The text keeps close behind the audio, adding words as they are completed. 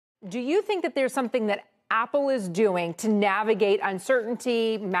Do you think that there's something that Apple is doing to navigate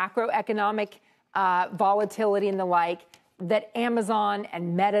uncertainty, macroeconomic volatility and the like, that Amazon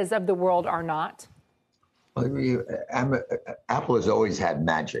and Metas of the world are not? Well, Apple has always had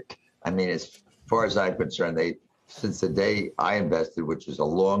magic. I mean, as far as I'm concerned, since the day I invested, which is a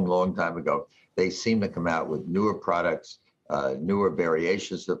long, long time ago, they seem to come out with newer products, newer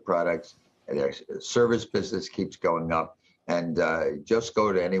variations of products. And their service business keeps going up. And just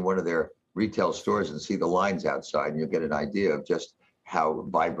go to any one of their retail stores and see the lines outside, and you'll get an idea of just how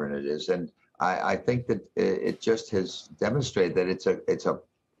vibrant it is. And I think that it just has demonstrated that it's a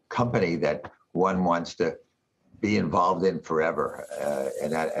company that one wants to be involved in forever,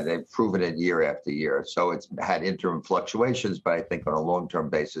 and they've proven it year after year. So it's had interim fluctuations, but I think on a long-term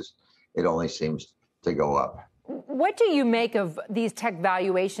basis, it only seems to go up. What do you make of these tech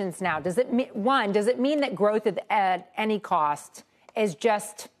valuations now? Does it mean that growth at any cost is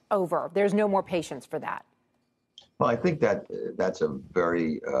just over? There's no more patience for that. Well, I think that's a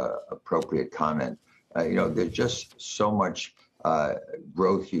very appropriate comment. There's just so much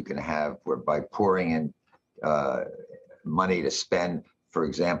growth you can have by pouring in money to spend, for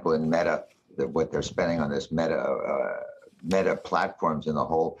example, in Meta, what they're spending on this Meta platforms in the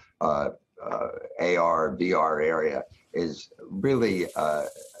whole AR, VR area is really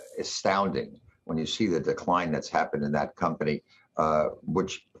astounding when you see the decline that's happened in that company,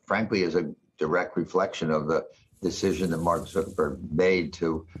 which frankly is a direct reflection of the decision that Mark Zuckerberg made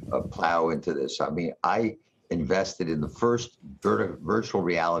to plow into this. I mean, I invested in the first virtual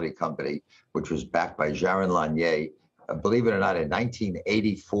reality company, which was backed by Jaron Lanier, believe it or not, in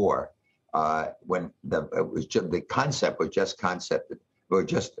 1984, when the concept was just concepted, or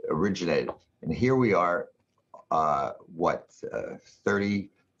just originated. And here we are, 30,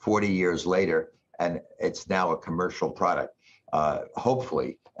 40 years later, and it's now a commercial product,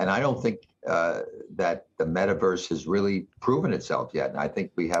 hopefully. And I don't think that the metaverse has really proven itself yet. And I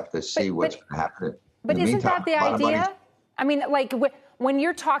think we have to see what's going to happen. But isn't that the idea? I mean, like when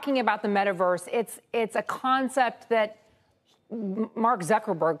you're talking about the metaverse, it's a concept that Mark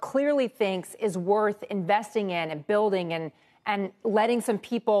Zuckerberg clearly thinks is worth investing in and building and letting some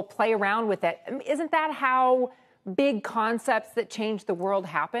people play around with it. Isn't that how big concepts that change the world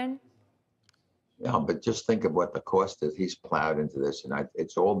happen? Yeah, but just think of what the cost is. He's plowed into this, and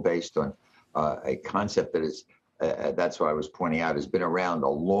it's all based on a concept that is, that's what I was pointing out, has been around a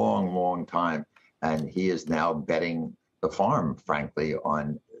long, long time. And he is now betting the farm, frankly,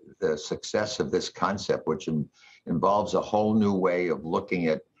 on the success of this concept, which involves a whole new way of looking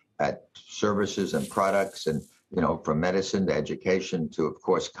at services and products, and from medicine to education to, of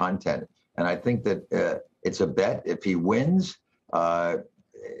course, content. And I think that it's a bet. If he wins,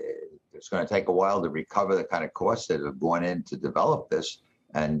 it's going to take a while to recover the kind of costs that have gone in to develop this,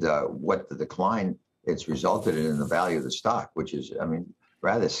 and what the decline it's resulted in the value of the stock, which is, I mean,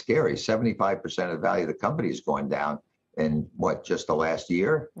 rather scary. 75% of the value of the company is going down in just the last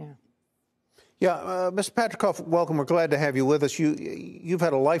year? Yeah, Mr. Patricof, welcome. We're glad to have you with us. You've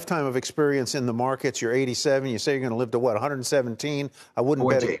had a lifetime of experience in the markets. You're 87. You say you're going to live to what, 117? I wouldn't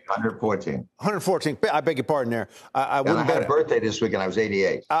bet it. 114. 114. I beg your pardon there. I wouldn't bet I had a birthday this week, and I was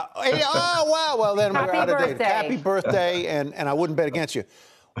 88. Oh, wow. Well, then we're out of date. Happy birthday, and I wouldn't bet against you.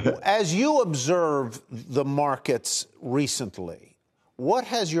 As you observe the markets recently, what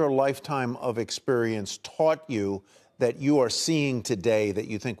has your lifetime of experience taught you that you are seeing today that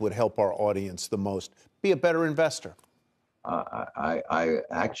you think would help our audience the most be a better investor? I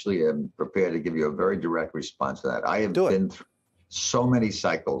actually am prepared to give you a very direct response to that. I have been through so many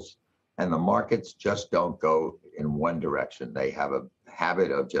cycles, and the markets just don't go in one direction. They have a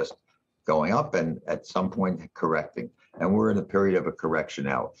habit of just going up and at some point correcting. And we're in a period of a correction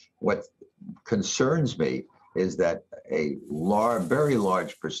now. What concerns me is that a very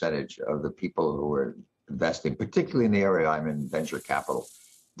large percentage of the people who are investing, particularly in the area I'm in, venture capital,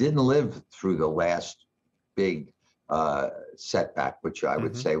 didn't live through the last big setback, which I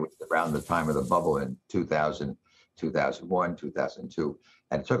would say was around the time of the bubble in 2000, 2001, 2002.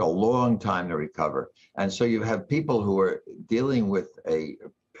 And it took a long time to recover. And so you have people who are dealing with a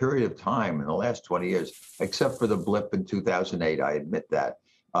period of time in the last 20 years, except for the blip in 2008, I admit that.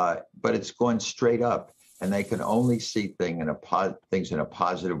 But it's gone straight up. And they can only see things in a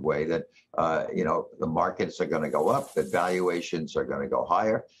positive way, that, the markets are going to go up, that valuations are going to go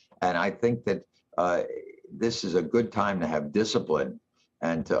higher. And I think that this is a good time to have discipline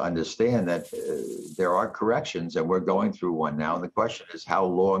and to understand that there are corrections, and we're going through one now. And the question is how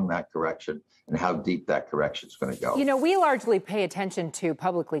long that correction and how deep that correction is going to go. We largely pay attention to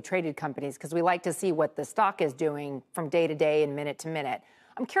publicly traded companies because we like to see what the stock is doing from day to day and minute to minute.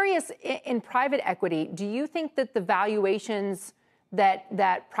 I'm curious, in private equity, do you think that the valuations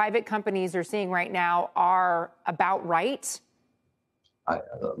that private companies are seeing right now are about right?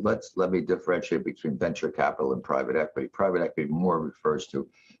 Let me differentiate between venture capital and private equity. Private equity more refers to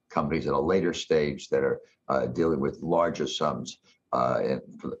companies at a later stage that are dealing with larger sums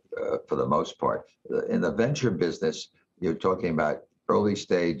for the most part. In the venture business, you're talking about early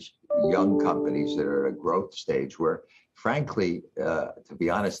stage young companies that are at a growth stage where, frankly, to be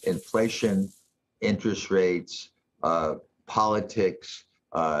honest, inflation, interest rates, politics,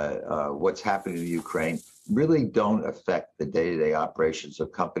 what's happening in Ukraine really don't affect the day-to-day operations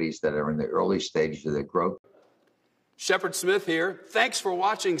of companies that are in the early stages of their growth. Shepard Smith here. Thanks for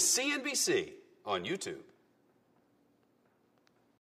watching CNBC on YouTube.